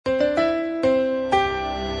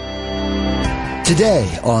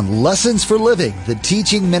Today on Lessons for Living, the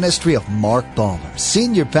teaching ministry of Mark Balmer,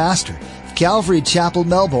 Senior Pastor of Calvary Chapel,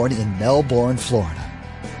 Melbourne in Melbourne, Florida.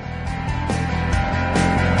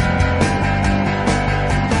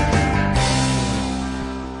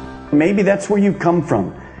 Maybe that's where you come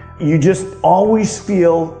from. You just always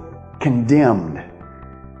feel condemned.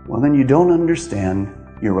 Well, then you don't understand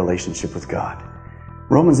your relationship with God.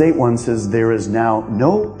 Romans 8:1 says, there is now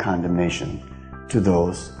no condemnation to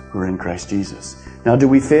those who are in Christ Jesus. Now, do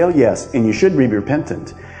we fail? Yes, and you should be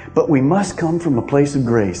repentant. But we must come from a place of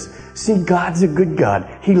grace. See, God's a good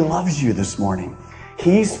God. He loves you this morning.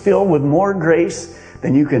 He's filled with more grace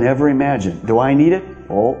than you can ever imagine. Do I need it?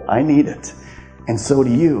 Oh, I need it. And so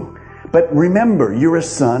do you. But remember, you're a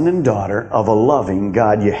son and daughter of a loving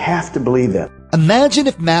God. You have to believe that. Imagine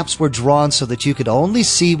if maps were drawn so that you could only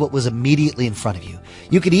see what was immediately in front of you.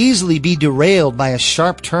 You could easily be derailed by a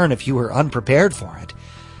sharp turn if you were unprepared for it.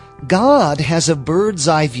 God has a bird's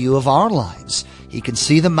eye view of our lives. He can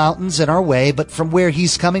see the mountains in our way, but from where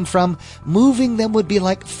He's coming from, moving them would be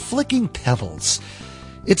like flicking pebbles.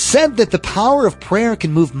 It's said that the power of prayer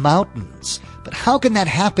can move mountains, but how can that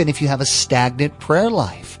happen if you have a stagnant prayer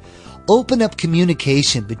life? Open up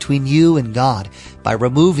communication between you and God by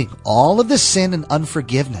removing all of the sin and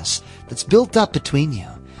unforgiveness that's built up between you.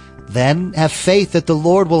 Then have faith that the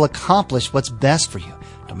Lord will accomplish what's best for you,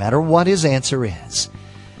 no matter what His answer is.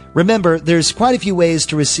 Remember, there's quite a few ways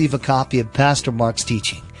to receive a copy of Pastor Mark's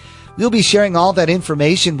teaching. We'll be sharing all that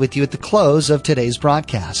information with you at the close of today's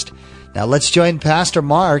broadcast. Now let's join Pastor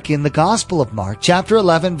Mark in the Gospel of Mark, chapter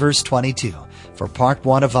 11, verse 22, for part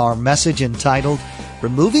 1 of our message entitled,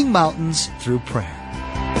 Removing Mountains Through Prayer.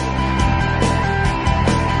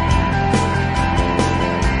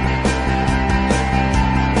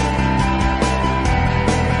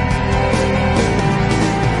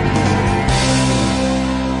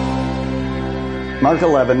 Mark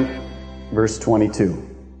 11, verse 22.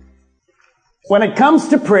 When it comes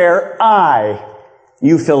to prayer,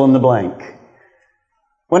 you fill in the blank.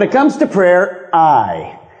 When it comes to prayer,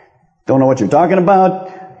 don't know what you're talking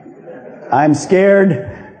about. I'm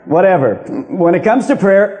scared. Whatever. When it comes to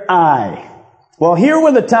prayer, Well, here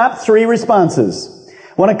were the top 3 responses.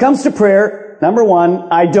 When it comes to prayer, number 1,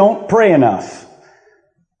 I don't pray enough.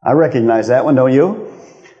 I recognize that one, don't you?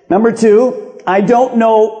 Number 2, I don't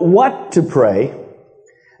know what to pray.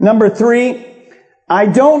 Number 3, I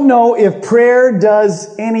don't know if prayer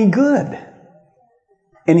does any good.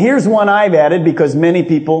 And here's one I've added because many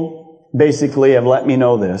people basically have let me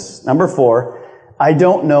know this. Number 4, I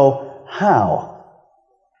don't know how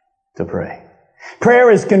to pray. Prayer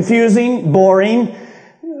is confusing, boring,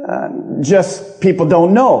 just people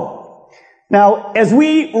don't know. Now, as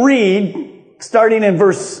we read, starting in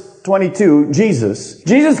verse 22,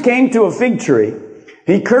 Jesus came to a fig tree.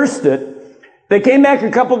 He cursed it. They came back a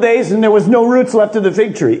couple days and there was no roots left of the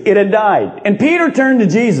fig tree. It had died. And Peter turned to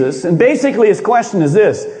Jesus and basically his question is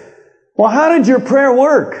this. Well, how did your prayer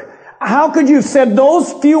work? How could you have said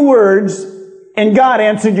those few words and God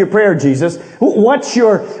answered your prayer, Jesus? What's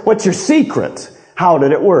your secret? How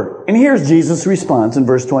did it work? And here's Jesus' response in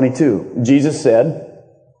verse 22. Jesus said,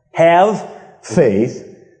 have faith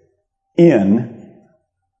in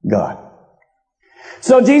God.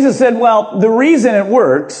 So Jesus said, well, the reason it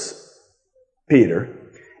works, Peter,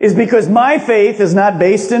 is because my faith is not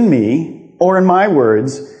based in me or in my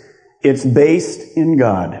words. It's based in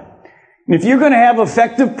God. And if you're going to have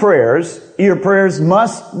effective prayers, your prayers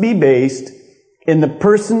must be based in the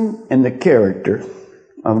person and the character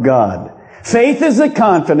of God. Faith is the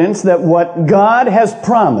confidence that what God has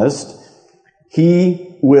promised,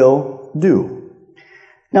 He will do.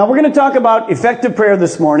 Now we're going to talk about effective prayer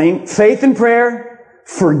this morning, faith in prayer,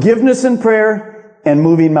 forgiveness in prayer, and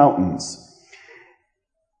moving mountains.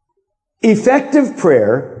 Effective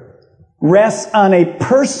prayer rests on a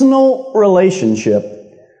personal relationship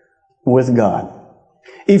with God.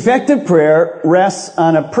 Effective prayer rests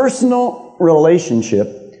on a personal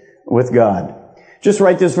relationship with God. Just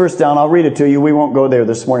write this verse down. I'll read it to you. We won't go there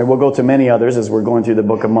this morning. We'll go to many others as we're going through the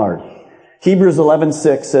book of Mark. Hebrews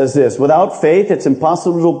 11:6 says this, without faith it's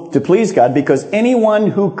impossible to please God because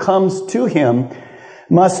anyone who comes to Him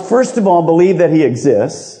must first of all believe that He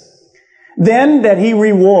exists, then that He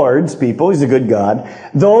rewards people. He's a good God.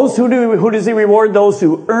 Who does He reward? Those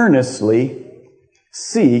who earnestly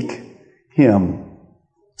seek Him.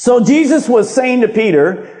 So Jesus was saying to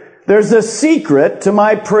Peter, there's a secret to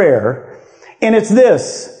my prayer, and it's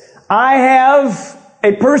this. I have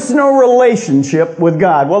a personal relationship with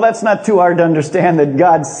God. Well, that's not too hard to understand that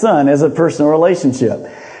God's Son has a personal relationship.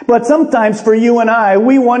 But sometimes for you and I,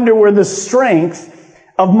 we wonder where the strength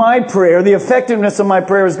of my prayer, the effectiveness of my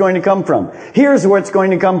prayer is going to come from. Here's where it's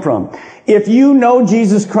going to come from. If you know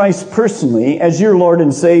Jesus Christ personally as your Lord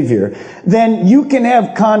and Savior, then you can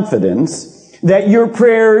have confidence that your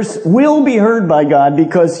prayers will be heard by God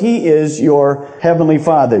because He is your Heavenly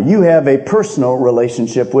Father. You have a personal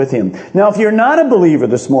relationship with Him. Now, if you're not a believer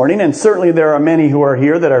this morning, and certainly there are many who are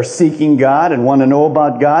here that are seeking God and want to know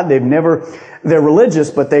about God, they're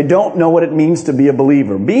religious, but they don't know what it means to be a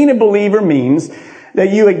believer. Being a believer means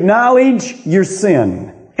that you acknowledge your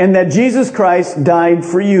sin and that Jesus Christ died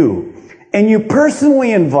for you. And you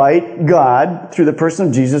personally invite God, through the person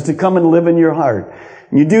of Jesus, to come and live in your heart.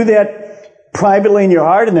 And you do that privately in your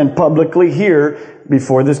heart and then publicly here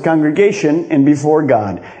before this congregation and before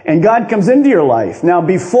God. And God comes into your life. Now,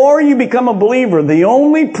 before you become a believer, the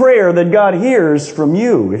only prayer that God hears from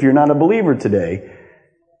you, if you're not a believer today,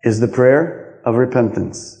 is the prayer of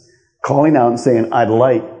repentance. Calling out and saying, I'd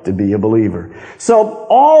like to be a believer. So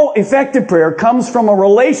all effective prayer comes from a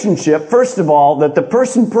relationship, first of all, that the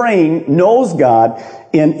person praying knows God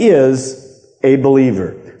and is a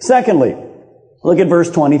believer. Secondly, look at verse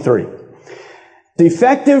 23.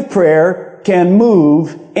 Effective prayer can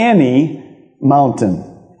move any mountain.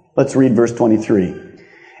 Let's read verse 23.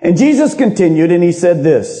 And Jesus continued and He said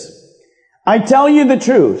this, I tell you the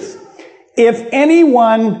truth. If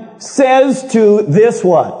anyone says to this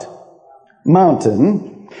what?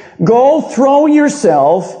 Mountain, go throw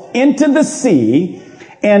yourself into the sea,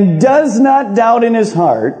 and does not doubt in his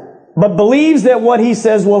heart, but believes that what he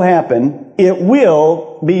says will happen, it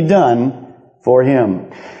will be done for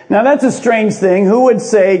him. Now that's a strange thing. Who would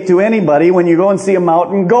say to anybody when you go and see a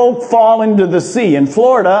mountain, go fall into the sea? In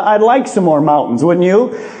Florida, I'd like some more mountains, wouldn't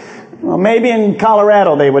you? Well, maybe in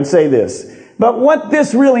Colorado they would say this. But what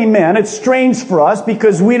this really meant, it's strange for us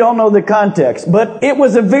because we don't know the context, but it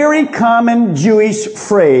was a very common Jewish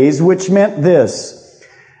phrase which meant this.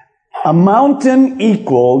 A mountain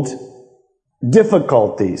equaled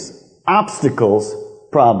difficulties, obstacles,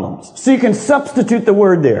 problems. So you can substitute the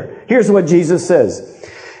word there. Here's what Jesus says.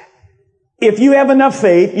 If you have enough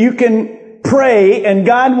faith, you can pray and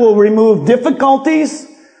God will remove difficulties,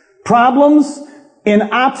 problems, and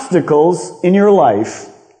obstacles in your life.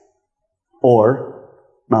 Or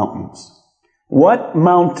mountains. What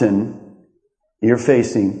mountain you're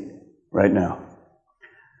facing right now?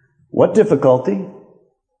 What difficulty?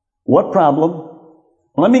 What problem?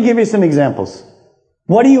 Let me give you some examples.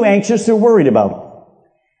 What are you anxious or worried about?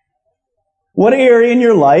 What area in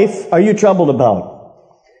your life are you troubled about?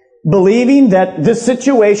 Believing that this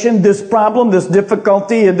situation, this problem, this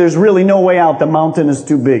difficulty, there's really no way out. The mountain is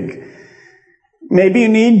too big. Maybe you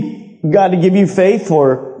need God to give you faith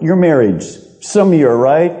for your marriage. Some of you are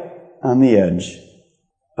right on the edge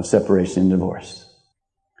of separation and divorce.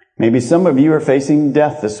 Maybe some of you are facing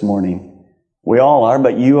death this morning. We all are,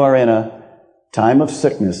 but you are in a time of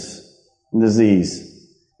sickness and disease.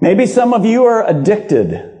 Maybe some of you are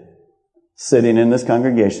addicted sitting in this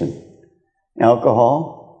congregation.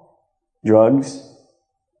 Alcohol, drugs,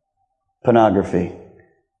 pornography.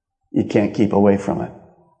 You can't keep away from it.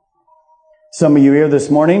 Some of you here this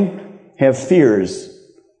morning have fears.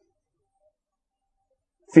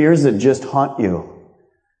 Fears that just haunt you.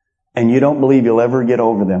 And you don't believe you'll ever get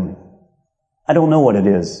over them. I don't know what it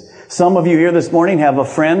is. Some of you here this morning have a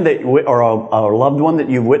friend or a loved one that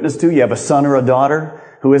you've witnessed to. You have a son or a daughter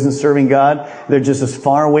who isn't serving God. They're just as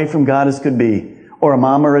far away from God as could be. Or a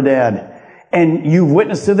mom or a dad. And you've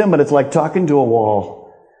witnessed to them, but it's like talking to a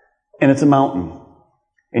wall. And it's a mountain.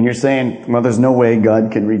 And you're saying, well, there's no way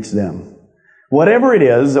God can reach them. Whatever it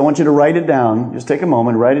is, I want you to write it down. Just take a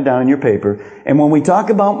moment, write it down in your paper. And when we talk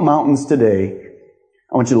about mountains today,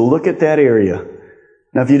 I want you to look at that area.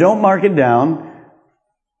 Now, if you don't mark it down,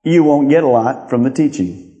 you won't get a lot from the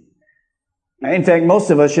teaching. In fact, most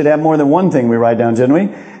of us should have more than one thing we write down, shouldn't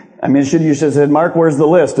we? I mean, you should have said, Mark, where's the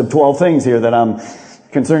list of 12 things here that I'm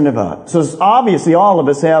concerned about? So obviously all of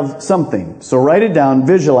us have something. So write it down,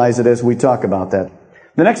 visualize it as we talk about that.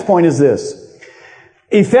 The next point is this.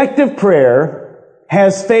 Effective prayer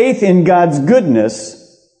has faith in God's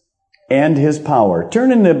goodness and His power.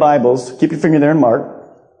 Turn in the Bibles, keep your finger there and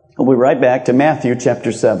mark. We'll be right back to Matthew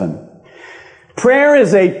chapter 7. Prayer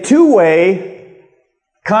is a two-way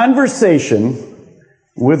conversation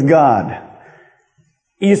with God.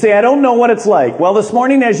 You say, I don't know what it's like. Well, this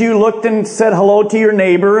morning as you looked and said hello to your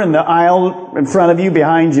neighbor in the aisle in front of you,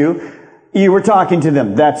 behind you, you were talking to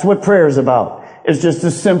them. That's what prayer is about. It's just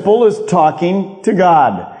as simple as talking to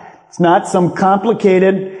God. It's not some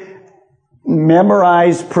complicated,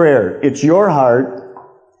 memorized prayer. It's your heart,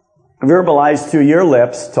 verbalized through your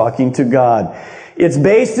lips, talking to God. It's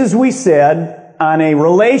based, as we said, on a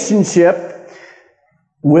relationship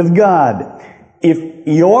with God. If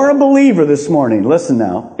you're a believer this morning, listen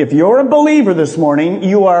now, if you're a believer this morning,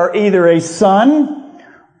 you are either a son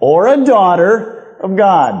or a daughter of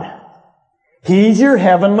God. He's your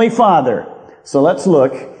heavenly Father. So let's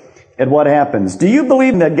look at what happens. Do you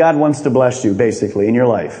believe that God wants to bless you, basically, in your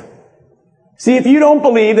life? See, if you don't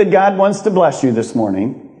believe that God wants to bless you this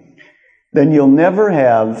morning, then you'll never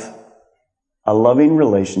have a loving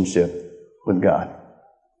relationship with God.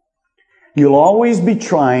 You'll always be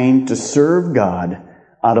trying to serve God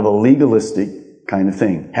out of a legalistic kind of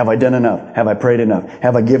thing. Have I done enough? Have I prayed enough?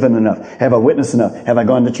 Have I given enough? Have I witnessed enough? Have I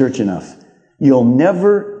gone to church enough? You'll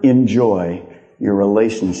never enjoy your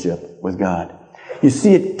relationship with God. You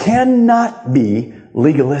see, it cannot be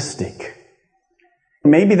legalistic.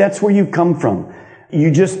 Maybe that's where you come from.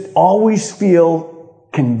 You just always feel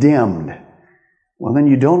condemned. Well, then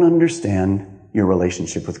you don't understand your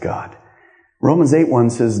relationship with God. Romans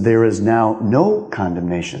 8:1 says, there is now no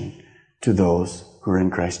condemnation to those who are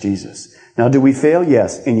in Christ Jesus. Now, do we fail?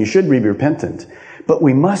 Yes, and you should be repentant. But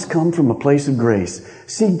we must come from a place of grace.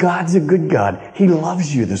 See, God's a good God. He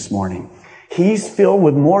loves you this morning. He's filled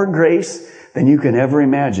with more grace than you can ever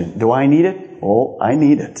imagine. Do I need it? Oh, I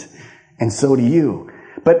need it. And so do you.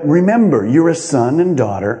 But remember, you're a son and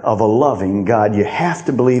daughter of a loving God. You have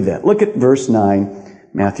to believe that. Look at verse 9,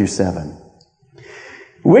 Matthew 7.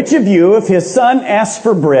 Which of you, if his son asks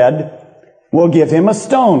for bread, will give him a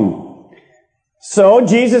stone? So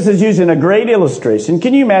Jesus is using a great illustration.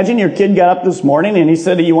 Can you imagine your kid got up this morning and he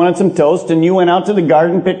said that you wanted some toast, and you went out to the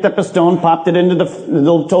garden, picked up a stone, popped it into the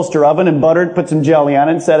little toaster oven and buttered, put some jelly on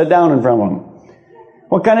it and set it down in front of him?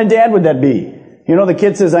 What kind of dad would that be? You know, the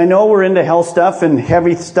kid says, I know we're into health stuff and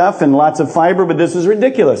heavy stuff and lots of fiber, but this is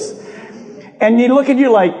ridiculous. And you look at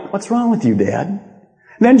you like, what's wrong with you, Dad?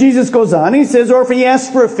 Then Jesus goes on, he says, or if he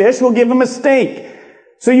asks for a fish, we'll give him a steak.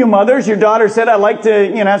 So you mothers, your daughter said, I'd like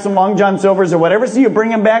to, have some Long John Silvers or whatever, so you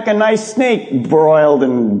bring him back a nice snake, broiled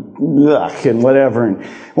and whatever. And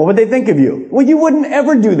what would they think of you? Well, you wouldn't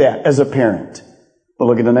ever do that as a parent. But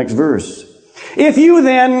look at the next verse. If you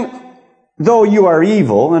then, though you are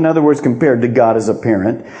evil, in other words, compared to God as a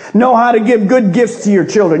parent, know how to give good gifts to your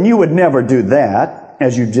children, you would never do that,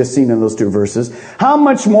 as you've just seen in those two verses. How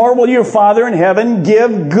much more will your Father in heaven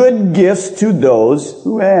give good gifts to those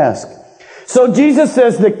who ask? So Jesus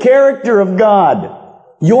says the character of God,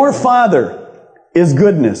 your Father, is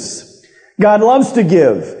goodness. God loves to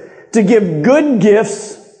give good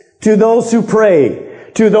gifts to those who pray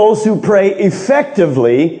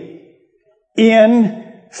effectively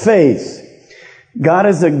in faith. God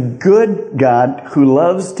is a good God who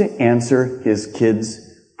loves to answer His kids'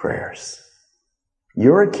 prayers.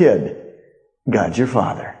 You're a kid. God's your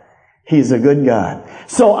Father. He's a good God.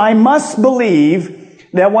 So I must believe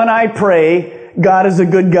that when I pray, God is a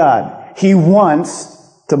good God. He wants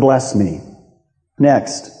to bless me.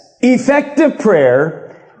 Next, effective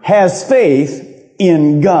prayer has faith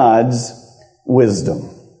in God's wisdom.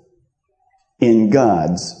 In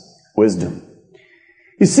God's wisdom.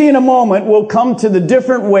 You see, in a moment, we'll come to the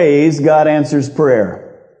different ways God answers prayer.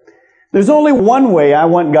 There's only one way I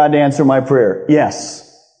want God to answer my prayer.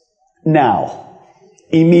 Yes. Now.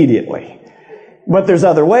 Immediately. But there's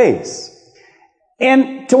other ways.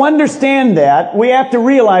 And to understand that, we have to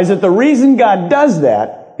realize that the reason God does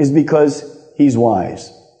that is because He's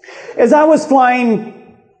wise. As I was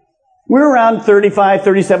flying, we were around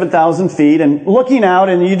 37,000 feet, and looking out,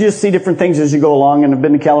 and you just see different things as you go along, and I've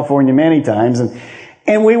been to California many times,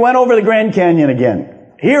 and we went over the Grand Canyon again.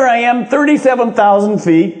 Here I am, 37,000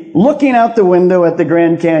 feet, looking out the window at the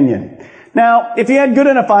Grand Canyon. Now, if you had good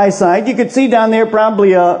enough eyesight, you could see down there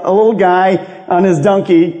probably a little guy on his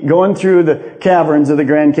donkey going through the caverns of the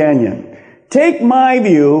Grand Canyon. Take my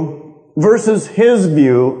view versus his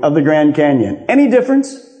view of the Grand Canyon. Any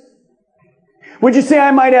difference? Would you say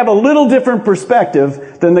I might have a little different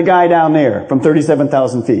perspective than the guy down there from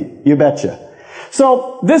 37,000 feet? You betcha.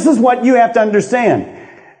 So, this is what you have to understand.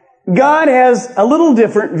 God has a little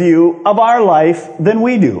different view of our life than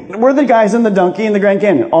we do. We're the guys in the donkey in the Grand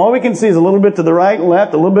Canyon. All we can see is a little bit to the right and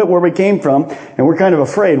left, a little bit where we came from, and we're kind of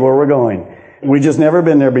afraid where we're going. We've just never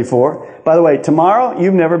been there before. By the way, tomorrow,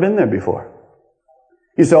 you've never been there before.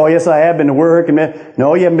 You say, oh yes, I have been to work.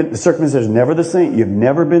 No, you haven't been. The circumstances are never the same. You've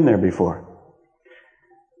never been there before.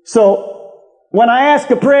 So, when I ask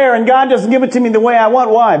a prayer and God doesn't give it to me the way I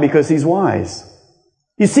want, why? Because He's wise.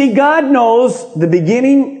 You see, God knows the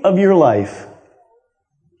beginning of your life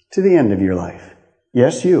to the end of your life.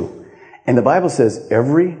 Yes, you. And the Bible says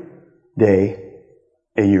every day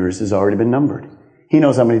of yours has already been numbered. He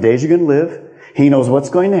knows how many days you're going to live. He knows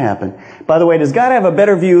what's going to happen. By the way, does God have a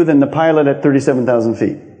better view than the pilot at 37,000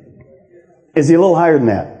 feet? Is he a little higher than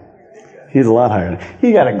that? He's a lot higher.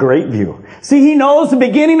 He got a great view. See, he knows the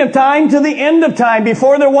beginning of time to the end of time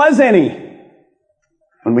before there was any.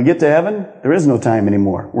 When we get to heaven, there is no time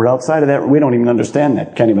anymore. We're outside of that. We don't even understand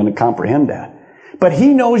that. Can't even comprehend that. But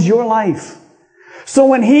he knows your life. So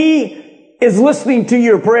when he is listening to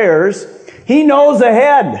your prayers, he knows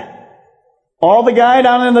ahead. All the guy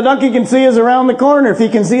down in the donkey can see is around the corner, if he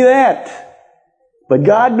can see that. But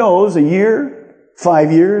God knows a year,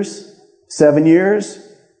 5 years, 7 years,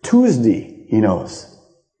 Tuesday, he knows.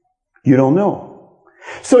 You don't know.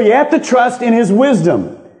 So you have to trust in his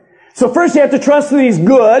wisdom. So first you have to trust that he's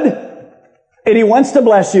good, and he wants to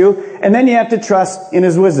bless you, and then you have to trust in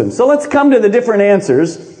his wisdom. So let's come to the different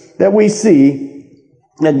answers that we see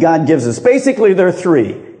that God gives us. Basically, there are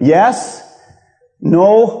three. Yes,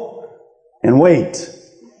 no, and wait.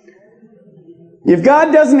 If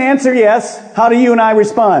God doesn't answer yes, how do you and I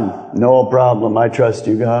respond? No problem, I trust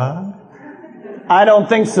you, God. I don't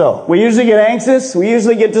think so. We usually get anxious. We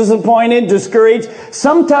usually get disappointed, discouraged,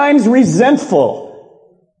 sometimes resentful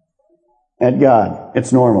at God.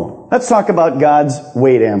 It's normal. Let's talk about God's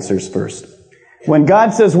wait answers first. When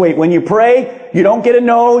God says wait, when you pray, you don't get a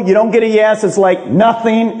no, you don't get a yes. It's like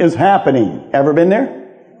nothing is happening. Ever been there?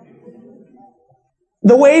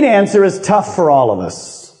 The wait answer is tough for all of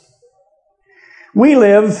us. We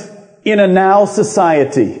live in a now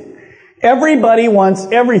society. Everybody wants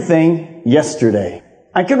everything yesterday.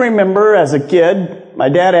 I can remember as a kid, my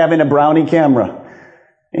dad having a Brownie camera.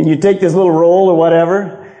 And you take this little roll or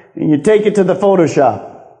whatever, and you take it to the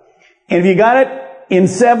Photoshop. And if you got it in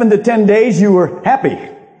 7 to 10 days, you were happy.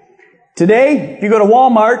 Today, if you go to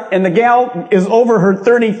Walmart and the gal is over her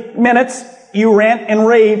 30 minutes, you rant and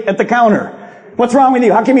rave at the counter. What's wrong with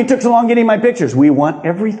you? How come you took so long getting my pictures? We want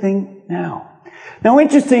everything now. Now,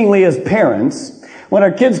 interestingly, as parents, when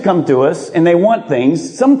our kids come to us and they want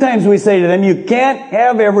things, sometimes we say to them, you can't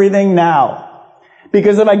have everything now.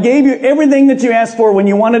 Because if I gave you everything that you asked for when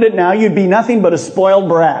you wanted it now, you'd be nothing but a spoiled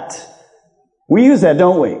brat. We use that,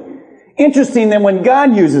 don't we? Interesting that when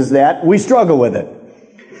God uses that, we struggle with it.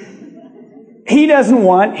 He doesn't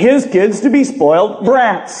want his kids to be spoiled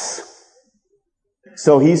brats.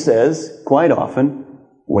 So he says, quite often,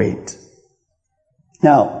 wait.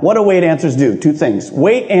 Now, what do wait answers do? Two things.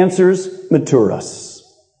 Wait answers mature us.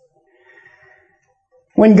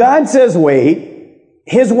 When God says wait,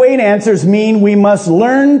 his wait answers mean we must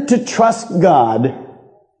learn to trust God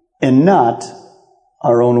and not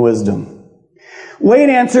our own wisdom. Wait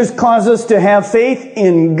answers cause us to have faith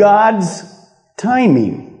in God's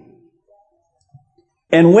timing.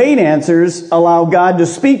 And wait answers allow God to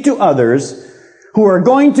speak to others who are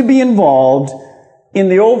going to be involved in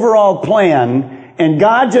the overall plan. And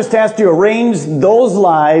God just has to arrange those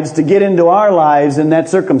lives to get into our lives in that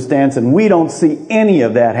circumstance, and we don't see any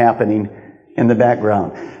of that happening in the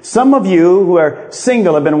background. Some of you who are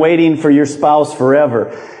single have been waiting for your spouse forever,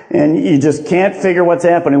 and you just can't figure what's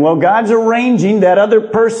happening. Well, God's arranging that other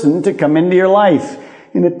person to come into your life,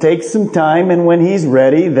 and it takes some time, and when He's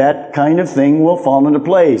ready, that kind of thing will fall into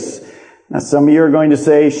place. Now, some of you are going to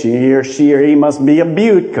say, she or he must be a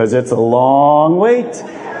beaut, because it's a long wait.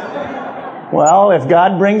 Well, if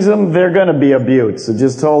God brings them, they're going to be a beaut. So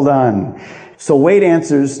just hold on. So wait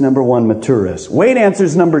answers, number one, mature us. Wait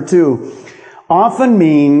answers, number two, often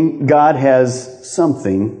mean God has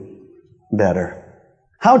something better.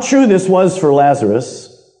 How true this was for Lazarus.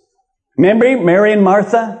 Remember, Mary and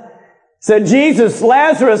Martha said, Jesus,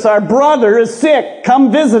 Lazarus, our brother, is sick.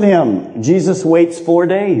 Come visit him. Jesus waits 4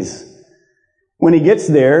 days. When he gets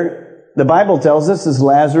there, the Bible tells us as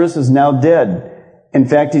Lazarus is now dead. In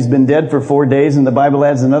fact, he's been dead for 4 days, and the Bible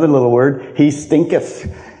adds another little word, he stinketh.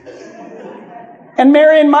 And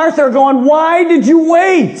Mary and Martha are going, why did you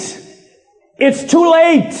wait? It's too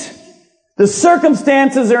late. The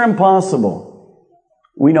circumstances are impossible.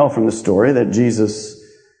 We know from the story that Jesus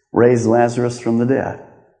raised Lazarus from the dead.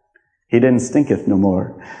 He didn't stinketh no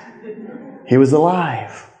more. He was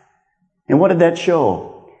alive. And what did that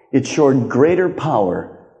show? It showed greater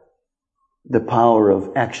power. The power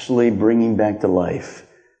of actually bringing back to life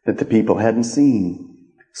that the people hadn't seen.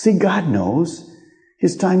 See, God knows.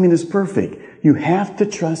 His timing is perfect. You have to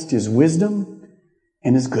trust His wisdom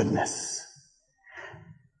and His goodness.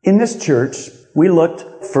 In this church, we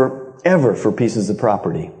looked forever for pieces of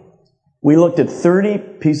property. We looked at 30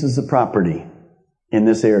 pieces of property in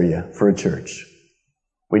this area for a church.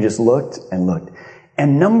 We just looked and looked.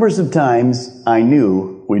 And numbers of times, I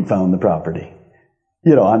knew we'd found the property.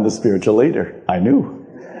 You know, I'm the spiritual leader. I knew.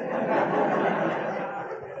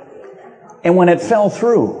 And when it fell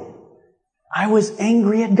through, I was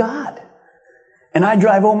angry at God. And I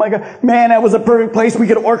drive, oh my God, man, that was a perfect place. We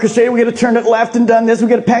could have orchestrated, we could have turned it left and done this, we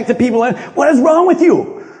could have packed the people in. What is wrong with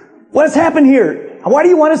you? What has happened here? Why do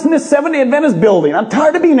you want us in this Seventh-day Adventist building? I'm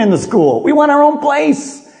tired of being in the school. We want our own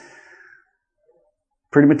place.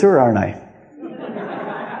 Pretty mature, aren't I?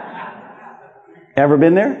 Ever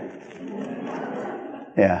been there?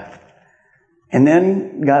 Yeah. And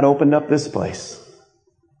then God opened up this place.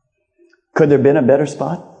 Could there have been a better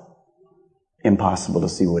spot? Impossible to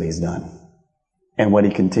see what He's done and what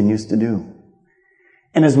He continues to do.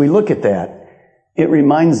 And as we look at that, it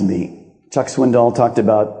reminds me, Chuck Swindoll talked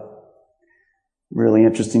about really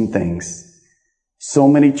interesting things. So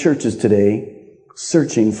many churches today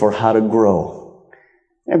searching for how to grow.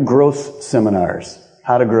 They have growth seminars,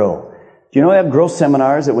 how to grow. Do you know they have growth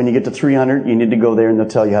seminars that when you get to 300, you need to go there and they'll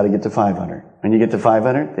tell you how to get to 500. When you get to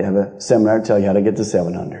 500, they have a seminar to tell you how to get to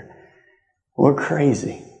 700. We're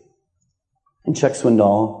crazy. And Chuck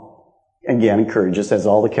Swindoll, again, encourages, as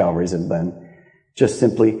all the Calvaries have been, just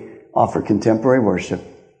simply offer contemporary worship,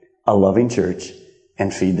 a loving church,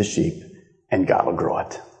 and feed the sheep, and God will grow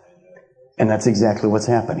it. And that's exactly what's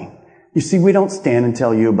happening. You see, we don't stand and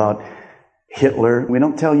tell you about Hitler. We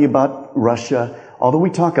don't tell you about Russia. Although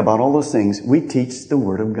we talk about all those things, we teach the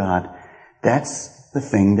Word of God. That's the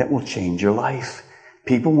thing that will change your life.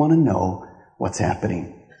 People want to know what's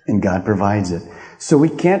happening, and God provides it. So we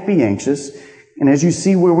can't be anxious. And as you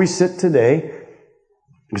see where we sit today,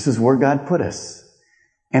 this is where God put us.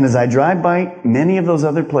 And as I drive by many of those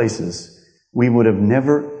other places, we would have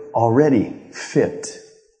never already fit.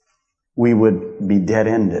 We would be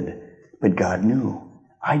dead-ended. But God knew.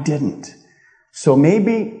 I didn't. So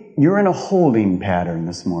maybe you're in a holding pattern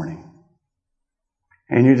this morning.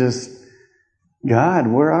 And you're just, God,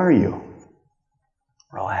 where are you?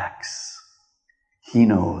 Relax. He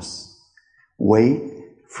knows. Wait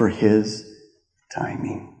for His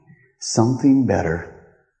timing. Something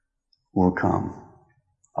better will come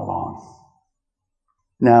along.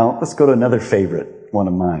 Now, let's go to another favorite, one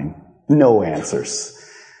of mine. No answers.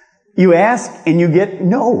 You ask and you get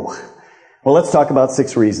no. Well, let's talk about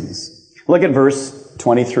 6 reasons. Look at verse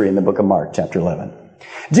 23 in the book of Mark, chapter 11.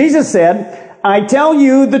 Jesus said, I tell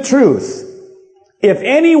you the truth. If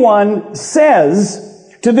anyone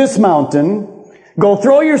says to this mountain, go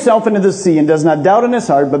throw yourself into the sea, and does not doubt in his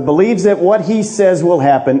heart, but believes that what he says will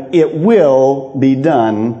happen, it will be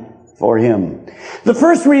done for him. The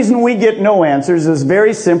first reason we get no answers is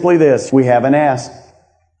very simply this. We haven't asked.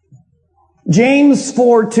 James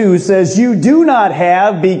 4:2 says, you do not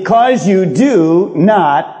have because you do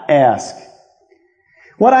not ask.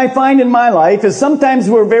 What I find in my life is sometimes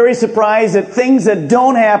we're very surprised at things that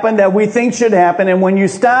don't happen that we think should happen. And when you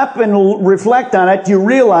stop and reflect on it, you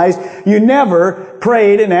realize you never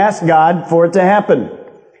prayed and asked God for it to happen.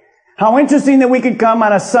 How interesting that we could come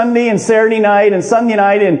on a Sunday and Saturday night and Sunday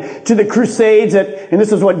night and to the crusades and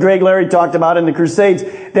this is what Greg Larry talked about in the crusades,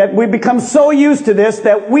 that we become so used to this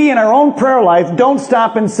that we in our own prayer life don't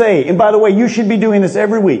stop and say, and by the way, you should be doing this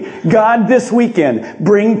every week, God, this weekend,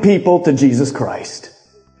 bring people to Jesus Christ.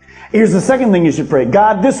 Here's the second thing you should pray.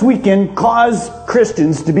 God, this weekend, cause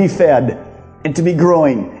Christians to be fed and to be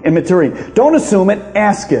growing and maturing. Don't assume it,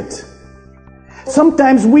 ask it.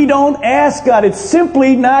 Sometimes we don't ask God. It's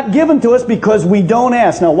simply not given to us because we don't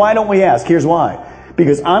ask. Now, why don't we ask? Here's why.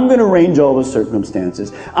 Because I'm going to arrange all the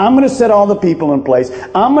circumstances. I'm going to set all the people in place.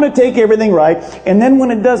 I'm going to take everything right. And then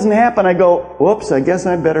when it doesn't happen, I go, whoops, I guess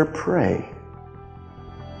I better pray.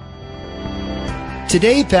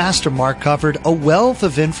 Today, Pastor Mark covered a wealth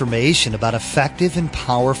of information about effective and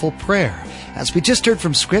powerful prayer. As we just heard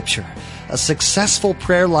from Scripture, a successful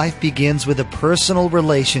prayer life begins with a personal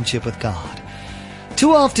relationship with God.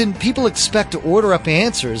 Too often, people expect to order up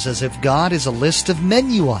answers as if God is a list of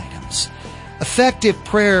menu items. Effective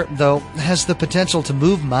prayer, though, has the potential to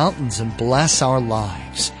move mountains and bless our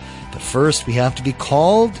lives. But first, we have to be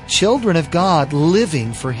called children of God,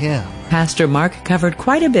 living for Him. Pastor Mark covered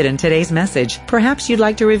quite a bit in today's message. Perhaps you'd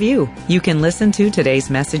like to review. You can listen to today's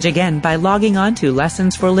message again by logging on to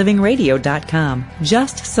lessonsforlivingradio.com.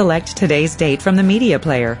 Just select today's date from the media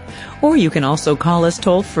player. Or you can also call us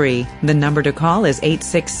toll-free. The number to call is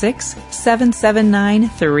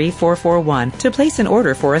 866-779-3441 to place an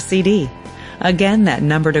order for a CD. Again, that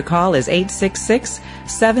number to call is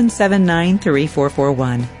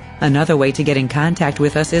 866-779-3441. Another way to get in contact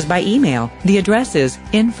with us is by email. The address is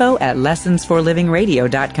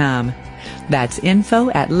info@lessonsforlivingradio.com. That's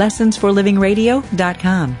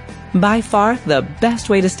info@lessonsforlivingradio.com. By far, the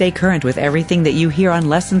best way to stay current with everything that you hear on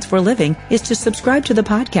Lessons for Living is to subscribe to the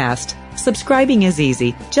podcast. Subscribing is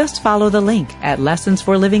easy. Just follow the link at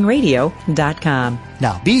lessonsforlivingradio.com.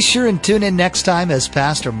 Now, be sure and tune in next time as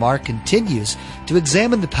Pastor Mark continues to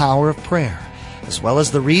examine the power of prayer, as well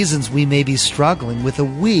as the reasons we may be struggling with a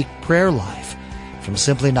weak prayer life. From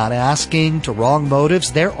simply not asking to wrong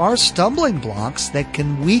motives, there are stumbling blocks that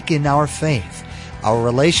can weaken our faith, our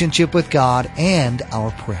relationship with God, and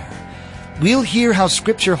our prayer. We'll hear how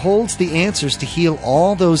Scripture holds the answers to heal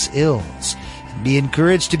all those ills and be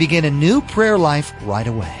encouraged to begin a new prayer life right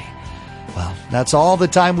away. Well, that's all the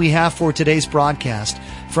time we have for today's broadcast.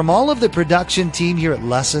 From all of the production team here at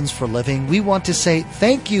Lessons for Living, we want to say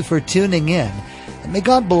thank you for tuning in, and may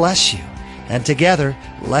God bless you. And together,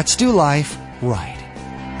 let's do life right.